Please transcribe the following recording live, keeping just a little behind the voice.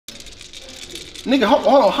Nigga, hold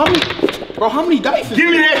on. How many dice is Give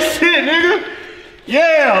me that shit, nigga.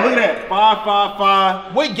 Yeah, look at that. 5, 5,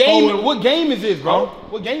 5. What game? What game is this, bro?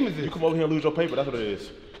 What game is this? You come over here and lose your paper. That's what it is.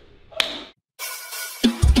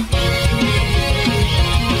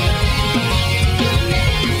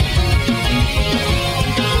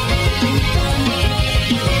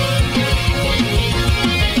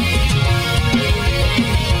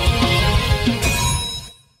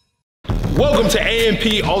 Welcome to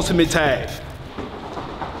AMP Ultimate Tag.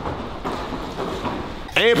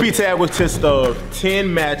 AMP Tag will consist of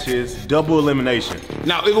 10 matches, double elimination.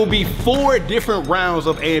 Now, it will be 4 different rounds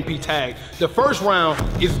of AMP Tag. The first round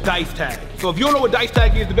is Dice Tag. So if you don't know what Dice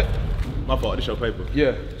Tag is, My fault, this your paper.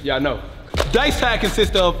 Yeah, I know. Dice Tag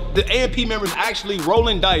consists of the AMP members actually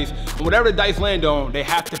rolling dice, and whatever the dice land on, they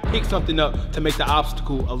have to pick something up to make the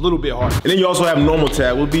obstacle a little bit harder. And then you also have normal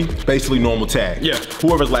tag, will be basically normal tag. Yeah.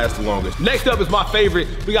 Whoever's lasts the longest. Next up is my favorite.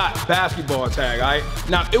 We got basketball tag, all right?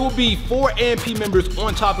 Now, it will be 4 AMP members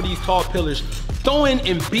on top of these tall pillars, throwing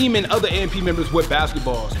and beaming other AMP members with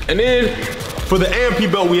basketballs. And then, for the AMP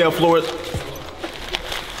belt, we have floors.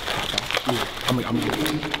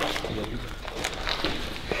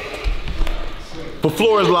 For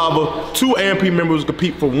floor is lava, 2 AMP members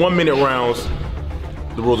compete for 1-minute rounds.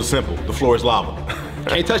 The rules are simple. The floor is lava.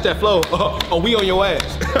 Can't touch that flow, or we on your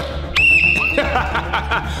ass.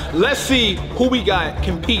 Let's see who we got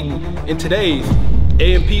competing in today's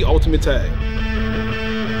AMP Ultimate Tag.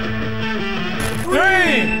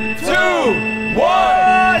 3, 2,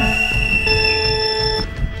 1.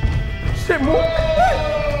 Shit, move.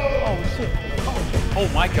 Oh shit. Oh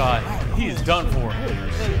my God. He is done for.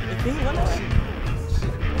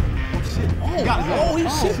 Oh, he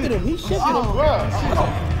shifted him. He shifted him.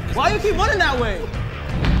 Why you keep running that way?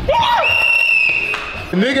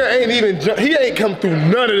 Nigga ain't even, he ain't come through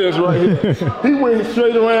none of this right here. He went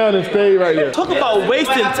straight around and stayed right there. Talk about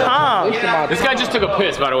wasting time. This guy just took a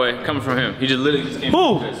piss, by the way, coming from him. He just literally just came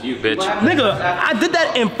Who? from a piss. You, bitch. Nigga, I did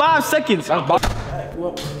that in 5 seconds. I thought that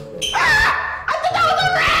was a rat!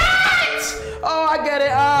 Oh, I get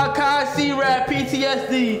it. Kai Cenat,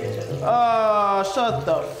 PTSD. Shut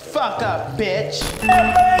the fuck up, bitch.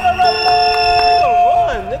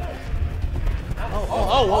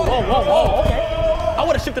 Oh, okay. I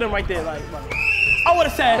would have shifted him right there, like I would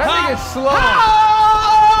have said, that nigga's slow.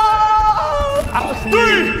 3,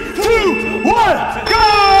 2, 1, go!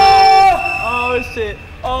 Oh shit.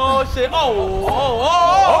 Oh shit.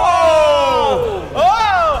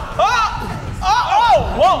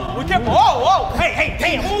 Whoa, we careful. Whoa. Hey,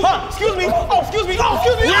 damn. Excuse me. Excuse me. Excuse me.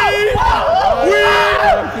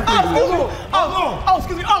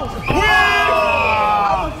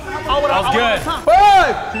 That was good. 5, 4,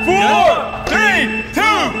 3, 2,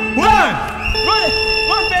 1.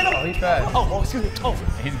 Run, Fanum. Oh, he's fast. Oh, excuse me. Oh.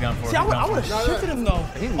 He's gone for it. See, I would have shifted him though.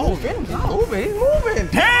 He's moving. He's moving.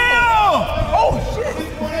 Damn! Oh shit.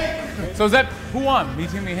 So is that, who won? Me,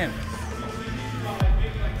 me, him?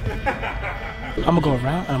 I'm gonna go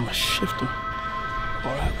around and I'm gonna shift him.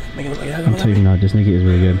 Alright, make it look like that. I'm telling you now, this nigga is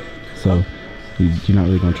really good. So you're not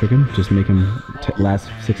really gonna trick him. Just make him last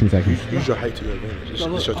 16 seconds. Use your height to your advantage.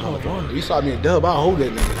 It's your time. If you saw me in dub, I'll hold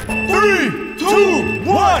that nigga. 3, 2,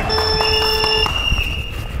 1.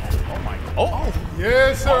 Oh my God. Oh.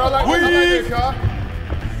 Yes, sir. I like that, Kai.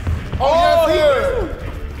 Oh, yes, sir.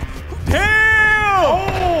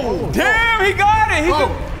 Damn! Damn, he got it.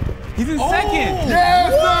 He's in second.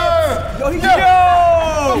 Yes, sir. Yo!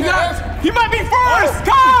 He might be first.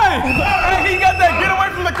 Kai! He got that get away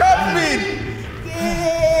from the cop speed.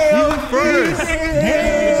 He's in first.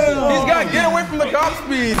 Damn. He's got get away from the cop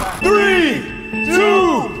speed. 3,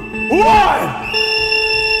 2, 1.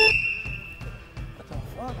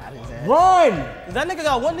 Run! Is that nigga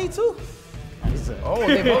got 1 knee too? Oh,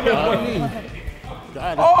 they both got 1 knee.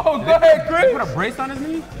 Oh, go ahead, Chris. Put a brace on his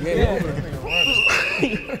knee?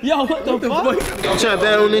 Yo, what the fuck? I'm trying to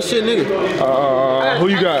bet on this shit, nigga. Who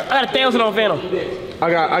you got? I got 1,000 on Fanum. I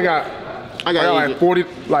got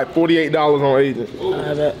like $48 on agent.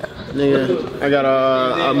 Nigga, I got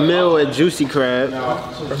a meal at Juicy Crab. A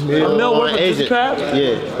meal worth of Juicy Crab?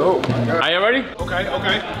 Yeah. Oh. Are you ready? Okay.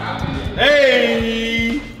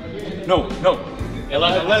 Hey! No.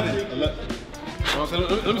 11. So let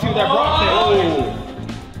me see what that brought said.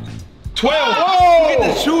 12. Oh! You get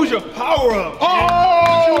to choose your power up.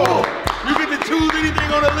 Oh! You get to choose anything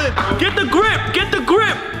on the list. Get the grip.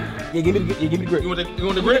 Yeah, give me the grip. You want the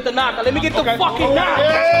Let me grip? get the knock. Let me get the fucking knock.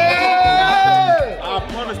 Hey! I'll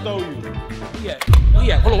punish throw you. Where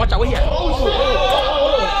he at? Hold on, watch out. Where he at? Hold on.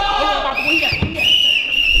 Where he at?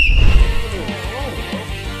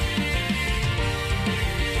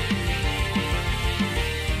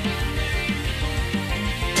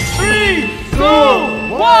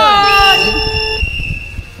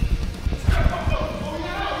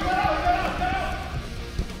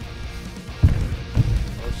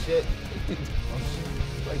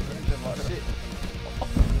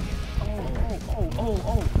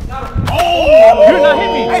 You're not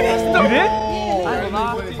hit me. You did?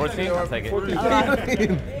 14? I'll take it.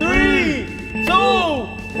 3, 2,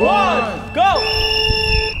 1, go!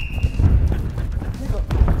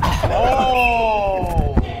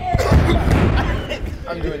 Oh!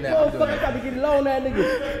 I'm doing that. I'm doing that. Got to get low on that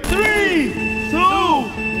nigga. 3, 2,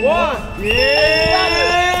 1.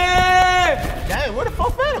 Yeah! Damn, where the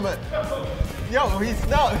fuck Fanum at? Yo, he's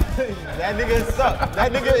stuck. That nigga is stuck.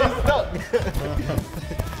 That nigga is stuck.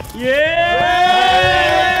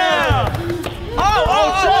 Yeah!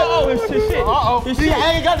 Oh, it's shit. Uh-oh. It's See, shit.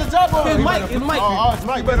 I ain't got the jump on. It's Mike. Oh, it's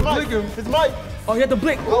Mike. Better flick him. It's Mike. Oh, he had to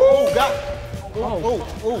blink. Oh, got.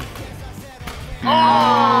 All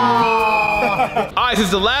right,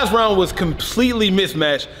 since the last round was completely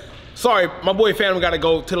mismatched, sorry, my boy Fanum got to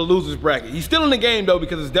go to the losers bracket. He's still in the game though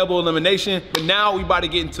because it's double elimination. But now we about to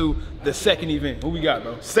get into the second event. Who we got,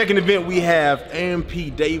 bro? Second event, we have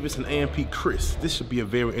ImDavisss and Chris. This should be a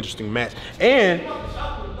very interesting match. And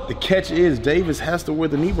the catch is Davis has to wear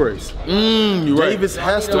the knee brace. You're right. Davis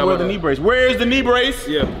has to wear the knee brace. Where is the knee brace?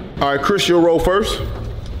 Yeah. All right, Chris, you'll roll first. Here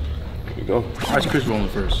you go. Why is Chris rolling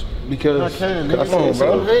first? Because I can, nigga.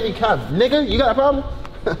 Bro. Handicap, nigga. You got a problem?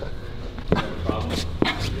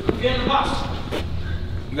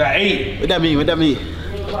 You got 8. What that mean? What that mean?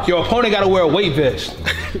 Your opponent got to wear a weight vest.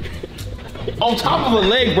 On top of a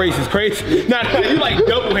leg brace is crazy. Nah, you like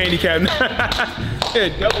double handicap. Yeah,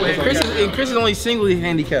 double handicap. Chris is only singly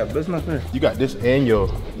handicapped. That's not fair. you got this and your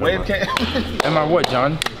Webcam. Am I what,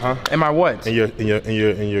 John? Huh? Am I what? and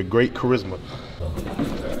your great charisma.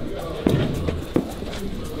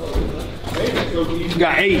 You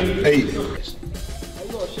got 8. 8.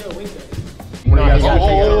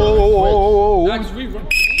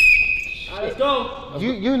 Let's go.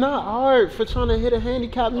 You're not hard for trying to hit a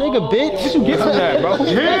handicap nigga, bitch. What you get from that, bro?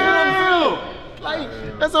 Yeah! Like,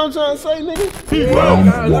 that's what I'm trying to say, nigga. He won.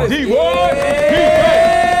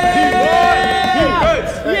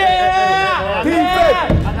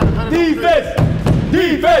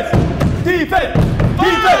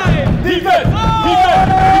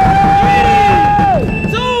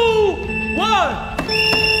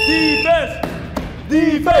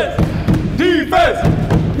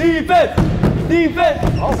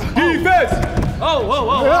 Defense! Oh,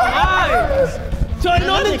 whoa. Nice! Turning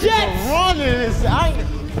on the Jets! Running this. Shit. Yo!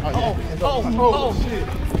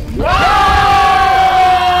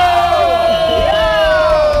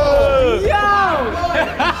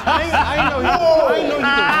 I ain't know you could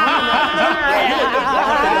run.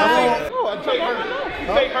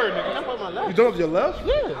 Take her, nigga. You jumped your left?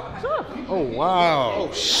 Yeah, sure. Oh, wow.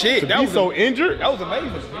 Oh, shit. That was so injured? That was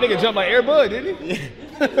amazing. Nigga jumped like Air Bud, didn't he?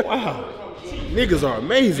 Wow. Niggas are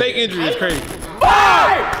amazing. Fake injury is crazy.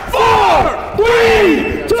 5, 4, 3,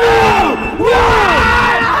 2, 1!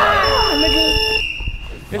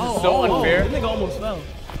 This is so unfair. That nigga almost fell.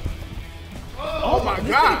 Oh my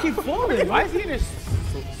God. Keep falling. Why is he this?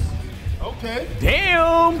 Okay.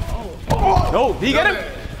 Damn! No, did he get him?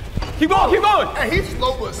 Keep going! Hey, he's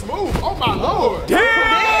slow but smooth. Oh my Lord.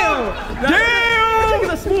 Damn! That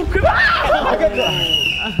nigga's a smooth criminal. I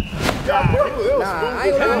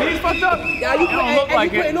ain't gonna He's fucked up. Yeah, you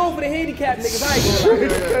putting on for the handicap niggas. I ain't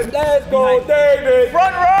gonna lie. Let's go, David.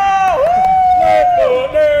 Front row! Let's go,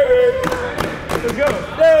 David. Let's go.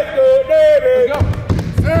 Let's go, David.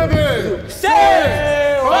 Let's go. 7.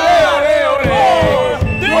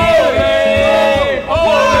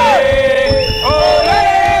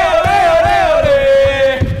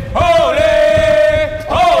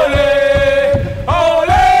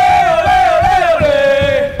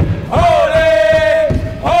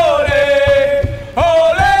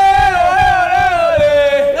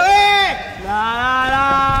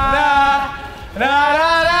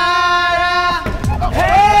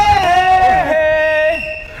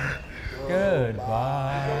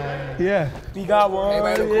 Yeah. We got one.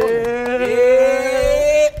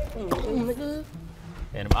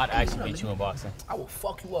 And I'd actually beat you in boxing. I will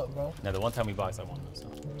fuck you up, bro. Now, the one time we boxed, I won. So.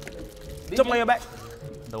 Jump on your back.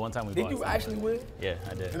 The one time we Did boxed. you actually win? Yeah,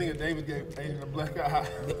 I did. I think David gave Asian a black eye.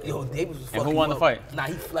 Yo, Davis was fucking And who won the fight? Nah,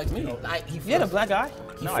 he flexed me. Nah, he You had a black eye?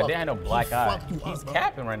 No, I didn't have no black he eye. fucked you up, He's bro.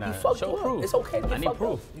 capping right now. He fucked Show you up. proof. It's okay to get I need fucked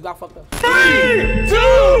proof. up. You got fucked up. 3,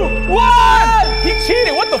 2, 1! He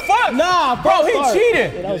cheated. What the fuck? Nah, Bro, he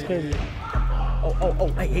cheated. Yeah, that was crazy. Oh,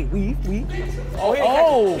 hey, we.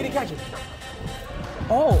 Oh, He didn't catch it.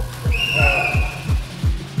 Oh.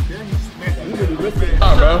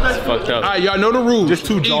 That's fucked up. All right, y'all know the rules. Just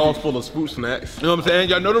 2 Easy. jaws full of fruit snacks. You know what I'm saying?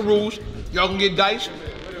 Y'all know the rules. Y'all can get dice.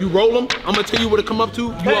 You roll them. I'm gonna tell you what to come up to.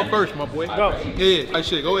 You up first, my boy. Go. Yeah, that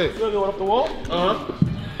shit. Go ahead. You going up the wall? Uh-huh.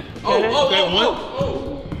 Okay, one.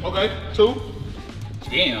 Okay, two.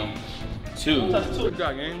 Damn. 2. Good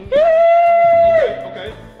job, gang.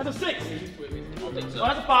 Okay. That's a 6. I don't think so. Oh,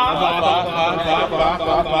 that's a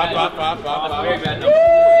 5. Very bad number.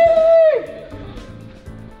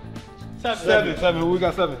 7. We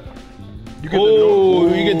got 7. You get You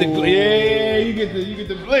get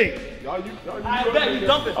the blink. I bet you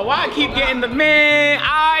dumping. Oh, why I keep getting the man?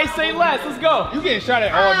 I say less. Let's go. You getting shot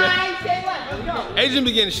at all day. I say what? Let's go. Agent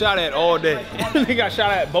be getting shot at all day. They got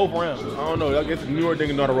shot at both rounds. I don't know. I guess the New York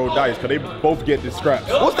niggas know how to roll dice because they both get the scraps.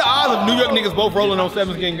 What's the odds of New York niggas both rolling on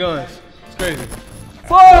 7s getting guns? It's crazy.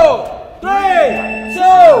 4, 3, 2,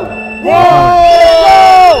 1.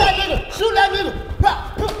 Shoot that nigga.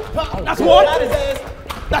 That's one.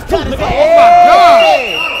 That's 2, nigga. Oh my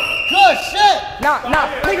God. Good shit. Nah,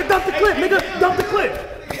 nigga, dump the clip, nigga, dump the clip.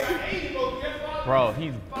 Bro,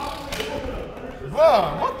 he's.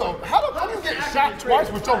 Bruh, what the? How the fuck you get shot twice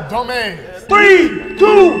with your dumb ass? 3,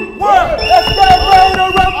 2, 1. Let's get ready to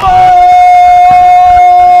rumble.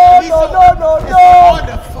 No.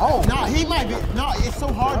 Oh, nah, he might be. Nah, it's so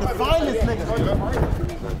hard to find this nigga.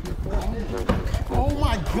 Oh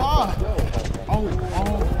my God. Oh.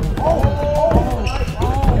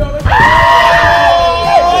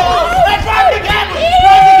 Let's drive the camera.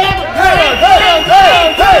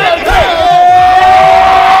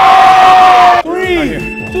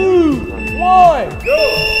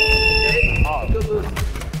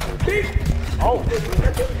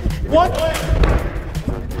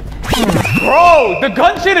 Bro, the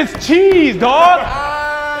gun shit is cheese, dog.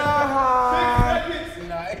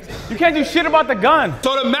 You can't do shit about the gun.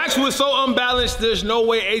 So the match was so unbalanced, there's no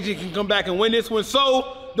way AJ can come back and win this one.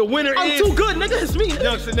 So the winner I'm is too good, nigga. It's me.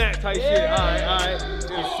 Young Cenat type shit. All right.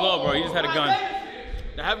 He was slow, bro. He just had a gun.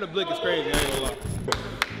 Now having a blick is crazy, I ain't gonna lie.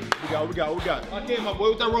 We got. Okay, my boy,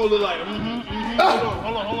 what that roll look like?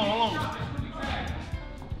 Hold on.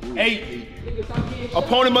 8.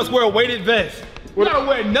 Opponent must wear a weighted vest. You gotta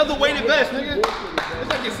wear another weighted vest, nigga. It's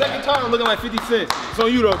like your second time looking like 50 Cent. It's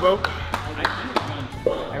on you though, bro. I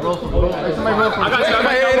got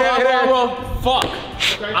you. Fuck.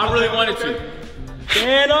 I really wanted to.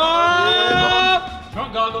 Stand up!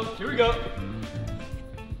 Drunk goggles. Here we go.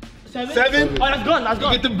 7? Oh, that's gun.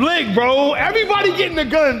 You get the blick, bro. Everybody getting the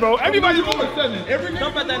gun, bro. Everybody rolling 7. Every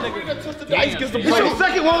Jump at that nigga. Dice gets the blick. This your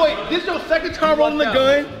second, wait. This your second time rolling the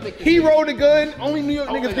gun. He rolled the gun. Only New York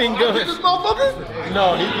niggas getting guns. This motherfucker?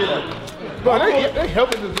 No, he get it. Bro, they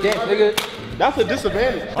helping this. Yeah, nigga. That's a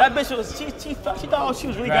disadvantage. That bitch was, she thought she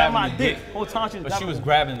was really grabbing my dick. Whole time she was But she was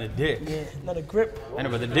grabbing the dick. Yeah, another grip. I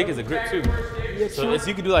know, but the dick is a grip too. So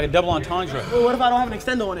you could do like a double entendre. Well, what if I don't have an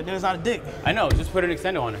extender on it? Then it's not a dick. I know, just put an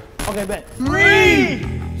extender on it. Okay, bet. 3,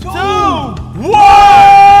 2, 1.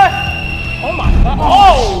 Oh my God.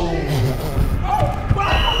 Oh!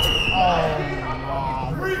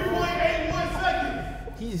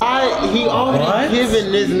 He already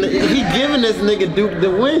giving this nigga Duke the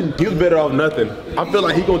win. He was better off nothing. I feel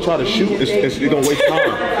like he gonna try to shoot. It's gonna waste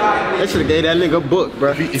time. They should have gave that nigga a book,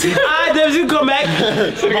 bro. Alright, Davis, you can come back.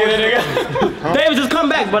 Davis, just come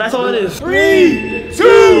back, but that's all it is. 3,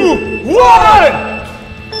 2, 1.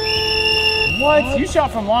 What? You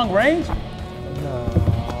shot from long range? No.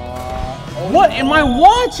 What am I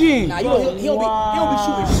watching? Nah, he don't be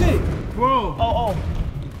shooting shit. Bro. Oh.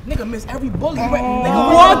 Nigga missed every bullet.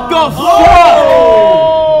 What the fuck?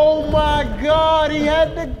 Oh my God, he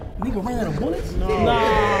had the. Nigga ran out of bullets? Nah.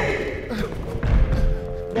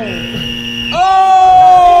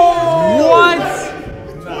 Oh! What?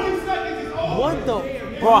 What the?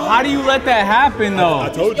 Bro, how do you let that happen though? I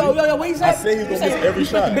told you. Yo, what he said? I said he was gonna miss every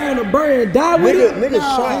shot. Bear in the burn and die with it? Nigga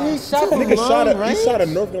shot a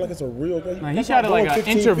Nerf gun like it's a real gun. Nah, he shot it like an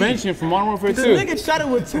intervention from Modern Warfare 2. The nigga shot it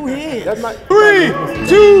with 2 hands. That's not. 3,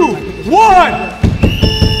 2, 1.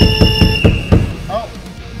 Oh.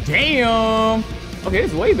 Damn. Okay,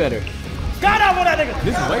 this is way better. Got out with that nigga.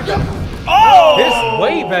 This is way better. Oh! This is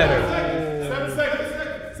way better. 7 seconds.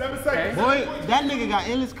 Boy, that nigga got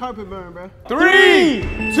endless carpet burn, bro. 3,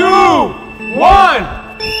 2, 1.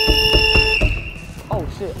 Oh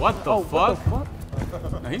shit. What the fuck?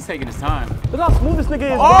 No, he's taking his time. Look how smooth this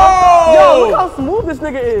nigga is, bro. Oh! Yo, look how smooth this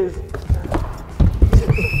nigga is.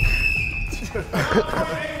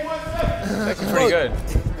 That's pretty good.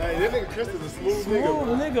 Hey, that nigga Chris is a smooth nigga.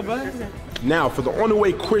 Smooth nigga, bro. Now, for the only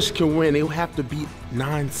way Chris can win, he'll have to beat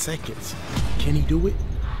 9 seconds. Can he do it?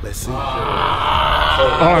 Let's see.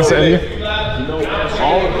 Hold on, Sadie.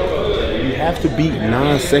 You have to beat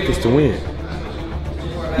 9 seconds to win.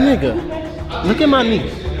 Nigga, look at my knee.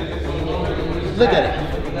 Look at it.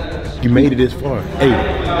 You made it this far. Hey,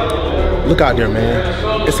 Look out there, man.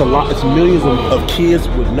 It's a lot. It's millions of kids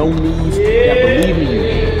with no knees that believe in you.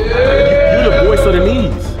 You're the voice of the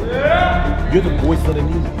knees. You're the voice of the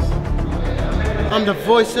knees. I'm the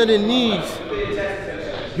voice of the knees.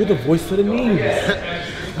 You're the voice of the knees.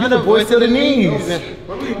 You're the voice of the knees.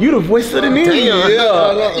 You're the voice of the knees.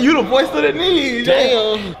 Damn. You're the voice of the knees.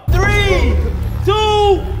 Damn. 3, 2,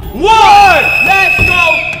 1. Let's go.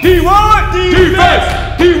 D1, defense.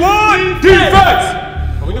 D1, defense.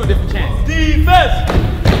 We do a different chance. Defense.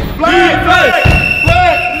 Defense.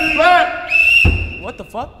 What the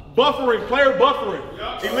fuck? Buffering, player buffering.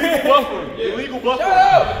 Illegal buffering. Illegal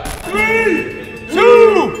buffering. 3,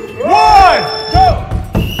 2, 1. Go.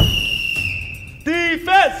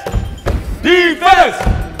 Defense. Defense.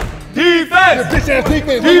 Defense. Bitch ass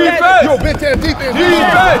defense. Defense. Yo, bitch ass defense.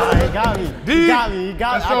 Defense. You got me. You got me. You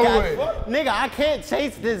got me. That's Nigga, I can't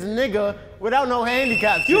chase this nigga without no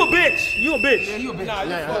handicaps. You a bitch. You a bitch. Yeah, you a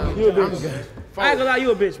bitch. You a bitch. I ain't gonna lie,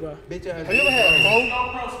 you a bitch, bro. Have you ever had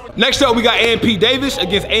a Next up, we got ImDavisss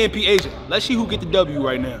against Asia. Let's see who get the W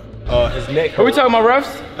right now. His neck. Are we talking about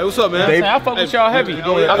refs? Hey, what's up, man? I fuck with y'all heavy.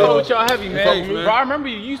 I fuck with y'all heavy, man. man. Bro, I remember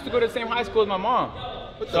you used to go to the same high school as my mom.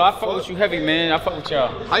 So I fuck with you heavy, man. I fuck with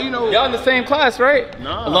y'all. How you know? Y'all in the same class, right?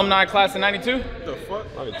 Nah. Alumni class in 92? What the fuck?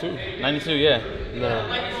 92. 92, yeah.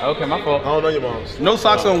 Nah. Okay, my fault. I don't know your moms. No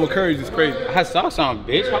socks on with Curry's is crazy. I had socks on,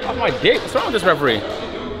 bitch. Hop off my dick. What's wrong with this referee?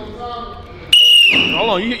 Hold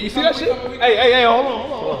on, you see that shit? Hey, hold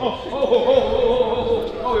on.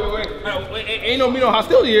 Wait. Ain't no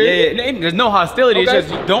hostility here. Yeah, there's no hostility. Okay. It's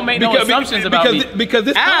just don't make no assumptions about me. Because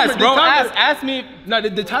this timer, bro. Ask me. No,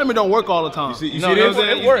 the timer don't work all the time. You see No, this?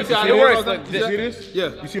 it works. You see It works. Like, You see this? Yeah.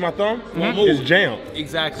 You see my thumb? Mm-hmm. It's jammed.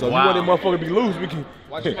 Exactly. So if you want that motherfucker to be loose, we can.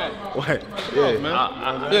 Watch your back. What? Yeah,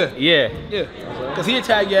 Yeah. Yeah. Because he'll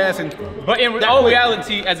tag your ass and. But in all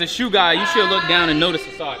reality, as a shoe guy, you should look down and notice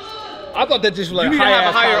the socks. I thought that just was like You need to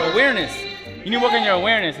have a higher awareness. awareness. You need to work on your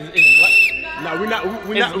awareness. No, we're not.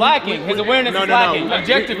 It's lacking. His awareness is lacking,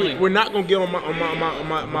 objectively. We're not gonna give him my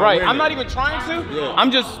Right. awareness. I'm not even trying to. Yeah.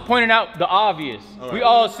 I'm just pointing out the obvious. We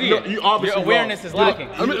all see No, it. you obviously Your awareness is lacking.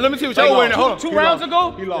 Let me see what Like, your awareness. Hold on. two rounds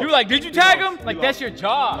ago, He you lost. were like, "Did you tag him?" lost. Like He that's your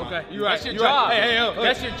job. Okay, you're right. That's your You're job. right. Hey,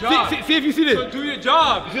 That's your job. See if you see this. So do your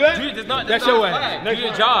job. See that? That's your not way. a flag. That's Do your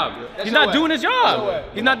your job. That's He's your not way. doing his That's your job. way.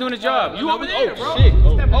 He's not doing his job. You over there, bro. Shit.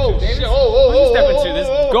 You step into Shit. Davis. Oh, You step into this.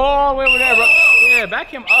 Go all the way over there, bro. Yeah, back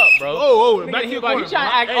him up, bro. Back to your Like, corner. he trying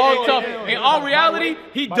to act all tough. In all reality,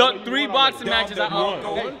 he ducked 3 boxing matches. You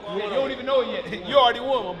don't even know it yet. You already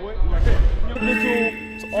won, my boy.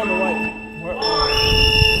 On the right.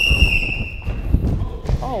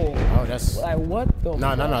 Oh, that's. Like what the?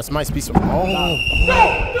 No. It might be some. Oh.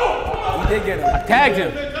 He did get him. I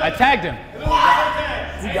tagged him.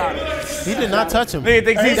 He did not touch him. Nigga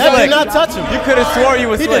thinks he's That slick. did not touch him. You could have swore you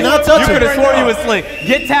was He slick. did not touch You him. could have swore you was slick.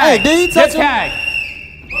 Get tagged. Hey, did he touch Get him? tagged.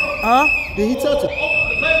 Did he touch him?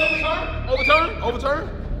 Overturn?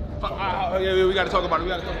 Yeah, we gotta talk about it.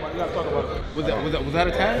 Was that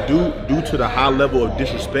a tag? Due to the high level of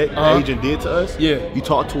disrespect the agent did to us, Yeah. he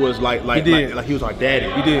talked to us like he was our daddy.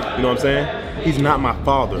 He did. You know what I'm saying? He's not my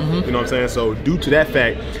father. You know what I'm saying? So due to that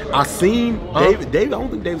fact, I seen David. I don't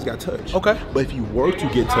think Davis got touched. Okay. But if he were to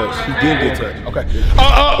get touched, he did get touched. Okay.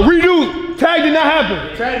 Redo. Tag did not happen.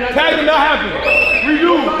 Tag did not happen.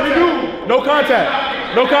 Redo. No contact.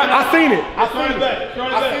 I seen it. I seen it.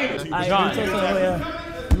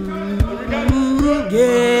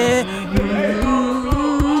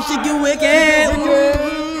 She get wicked.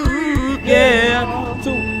 Yeah. 2,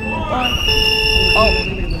 1.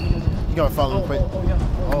 You gotta follow him quick.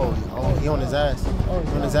 Oh, he on his ass. He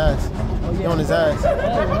on his ass.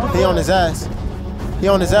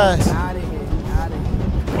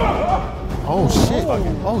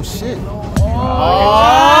 Oh shit.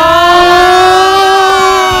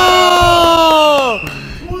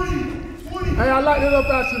 Hey, I like that up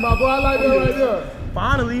action, my boy. I like that right there.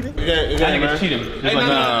 Finally. That nigga's cheating.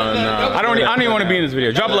 I don't even want to be in this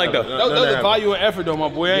video. Drop a like though. That was a value and effort though, my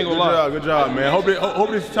boy. I ain't gonna lie. Good job, man. Hope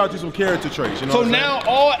this taught you some character traits. You know So what I'm now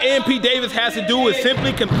all ImDavisss has to do is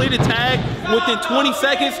simply complete a tag within 20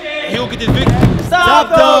 seconds and he'll get this victory. Stop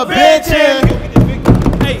the bitching.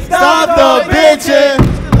 Hey, Stop the bitching.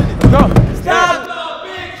 Go. Stop.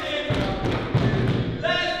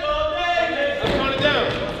 Let's count it down.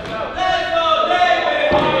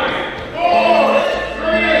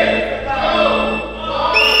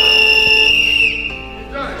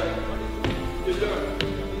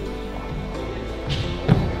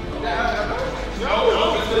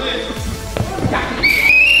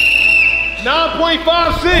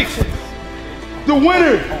 $9.56. The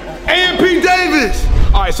winner, ImDavisss.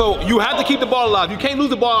 All right, so you have to keep the ball alive. You can't lose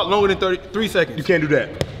the ball longer than 3 seconds. You can't do that.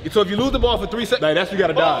 So if you lose the ball for 3 seconds, Like, that's you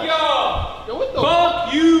gotta die. Yo, what the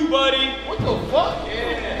Fuck you, buddy. What the fuck?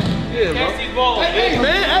 Yeah, Can't see balls. Hey,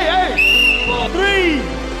 man, hey. 3,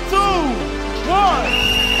 2, 1.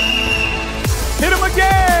 Hit him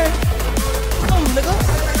again. Come, nigga.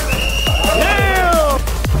 Damn.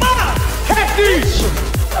 Catch these.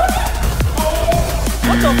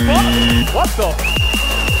 What the fuck? What the?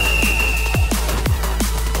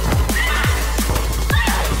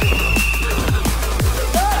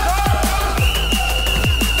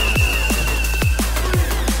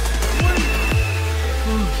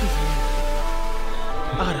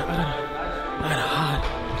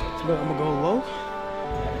 I'm gonna go low.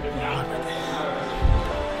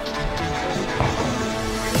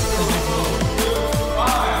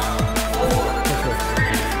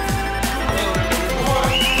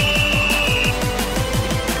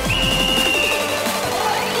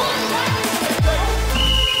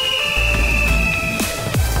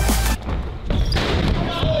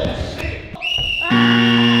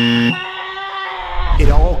 It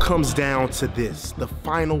all comes down to this, the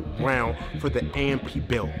final round for the AMP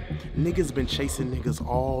belt. Niggas been chasing niggas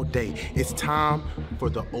all day. It's time for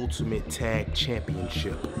the Ultimate Tag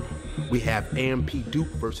Championship. We have AMP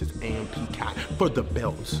Duke versus AMP Kai for the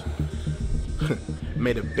belts.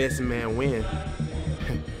 May the best man win.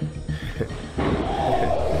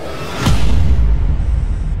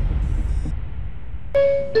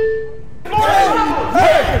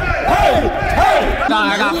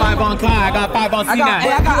 I got 5 on Kai, I got 5 on C9.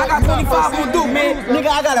 I got 25 on Duke, man. Nigga,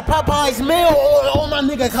 I got a Popeye's meal on my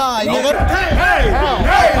nigga Kai, nigga. Hey!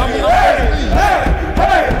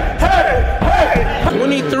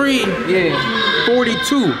 23. Yeah.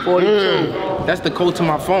 42. 42. That's the code to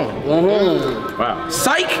my phone. Wow.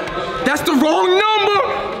 Psych! That's the wrong number!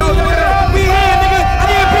 We here, nigga.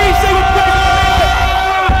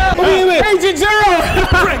 Agent Zero.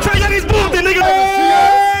 Try to get these bulls, nigga.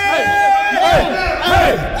 Hey!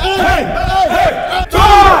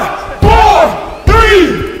 5, 4,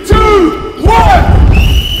 3, 2, 1.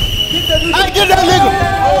 I get that nigga.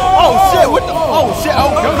 Oh shit, what the? Oh shit,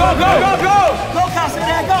 oh go. Go, Kai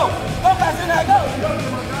Cenat, go. Go, Kai Cenat, go.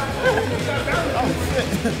 Oh shit.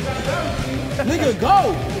 Nigga, go.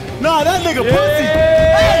 Nah, that nigga pussy.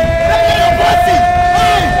 Hey, that nigga pussy.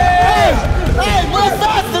 Hey, move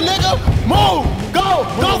faster, nigga. Move. Go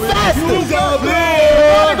faster. Use a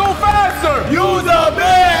bitch. Go faster. Use a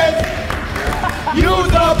bitch.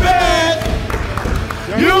 Use a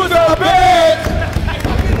bitch. Use a bitch.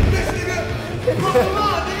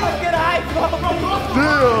 Get a hype, bro.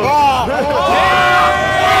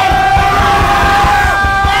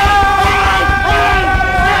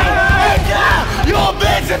 You a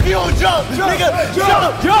bitch if you don't jump. Nigga,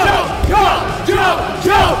 jump.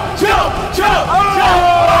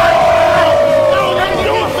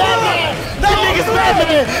 That nigga's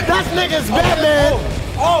Batman. That nigga's Batman.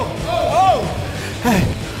 Oh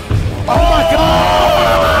my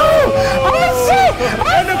God. Oh shit.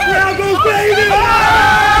 And the crowd goes crazy.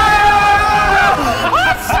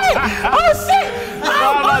 Oh shit.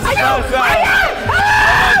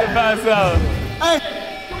 Hey,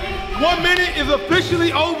 1 minute is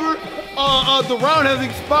officially over. The round has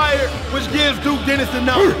expired, which gives Duke Dennis the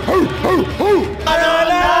number.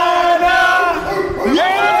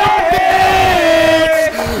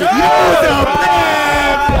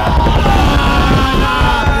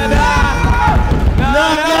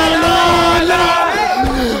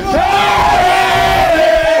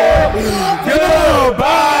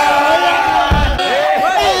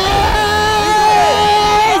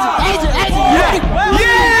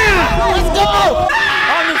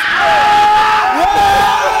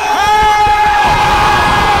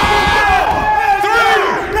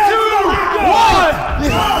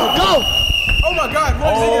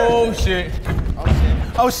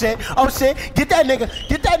 Oh shit, get that nigga,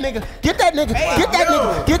 get that nigga, get that nigga, get that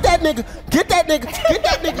nigga, get that nigga, get that nigga, get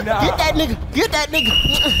that nigga, get that nigga, get that nigga.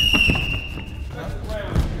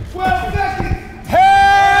 12 seconds.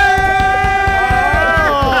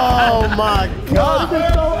 Oh my God.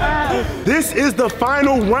 This is the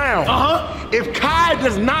final round. If Kai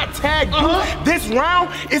does not tag you, this round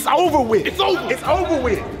is over with. It's over. It's over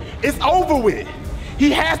with. It's over with.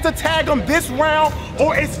 He has to tag him this round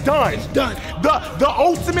or it's done. It's done. The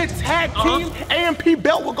ultimate tag team AMP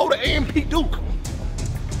belt will go to AMP Duke.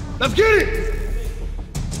 Let's get it.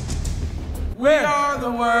 We are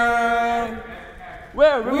the world. We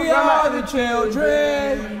are the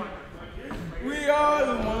children. We are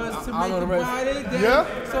the ones I don't know the rest. Yeah?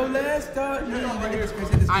 So let's start.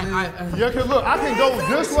 Yeah, cause look, I can go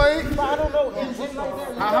this way. I don't know.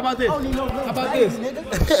 How about this? How about this?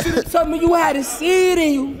 Should have told me you had a seed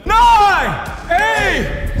in you. 9,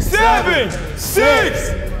 8, 7,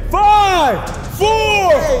 6, 5,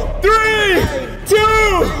 4, 3, 2,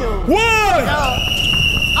 1.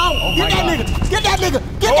 Oh, get that nigga! Get that nigga!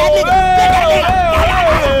 Get that nigga! Get that nigga!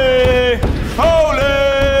 Holy!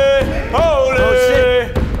 Holy!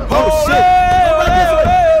 Oh shit!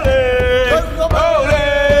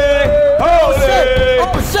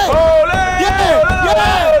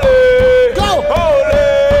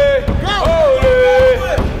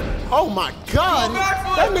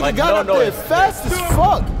 That nigga got up there fast as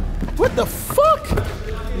fuck. What the fuck?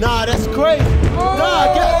 Nah, that's crazy.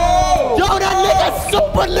 Yo, that nigga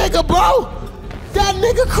super nigga, bro. That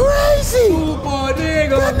nigga crazy. Super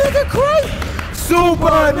nigga. That nigga crazy.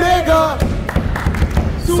 Super nigga.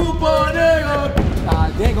 Super nigga. Nah,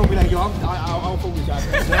 they ain't gonna be like, yo, I'll fuck with y'all.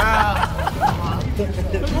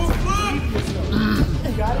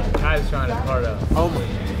 Kai's trying to hard out. Oh my.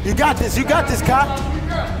 You got this, Kai.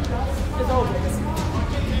 It's over.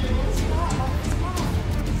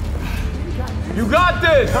 You got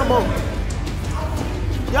this! Come on.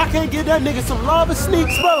 Y'all can't give that nigga some lava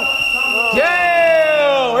sneaks, bro.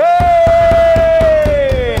 Yeah!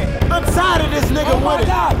 Hey! I'm tired of this nigga winning.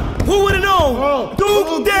 God. Who would have known?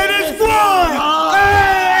 Duke Dennis won!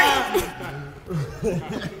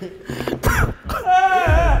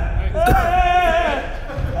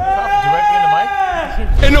 Directly in the mic?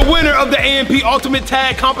 And the winner of the AMP Ultimate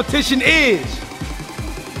Tag Competition is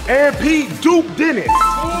AMP Duke Dennis.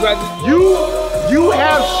 You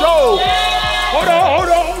have showed. Hold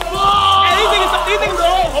on. Hey, these niggas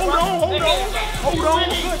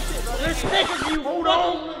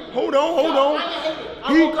Hold on. I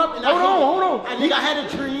woke up and hold on. I think I had a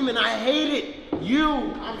dream and I hated you.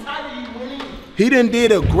 I'm tired of you winning. He done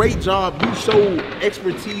did a great job. You showed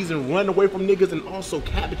expertise in running away from niggas and also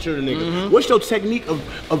capture the niggas. What's your technique of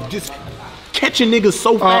just catching niggas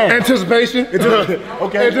so fast? Anticipation.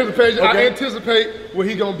 Okay. Anticipation. Okay. I anticipate where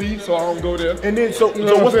he gonna be, so I don't go there. And then, so You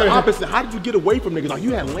know what what's I'm the saying? opposite? How did you get away from niggas? Like,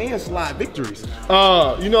 you had landslide victories. You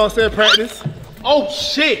know what I'm saying? Practice. Oh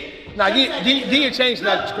shit! Nah, get your change to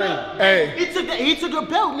that screen. Hey, He took a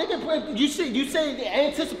belt, nigga. You say the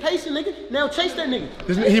anticipation, nigga. Now chase that nigga.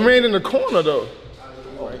 he ran in the corner though.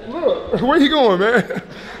 Look, where he going, man?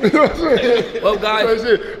 You know what I'm saying? Well, guys.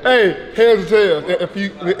 Hey, heads or tails? If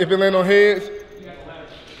it land on heads,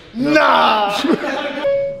 nah.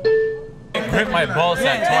 Grip my ball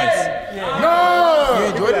sack twice. No. You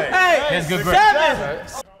enjoyed it? He has good grip.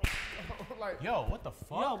 7. Yo, what the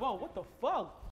fuck? Yo, bro, what the fuck?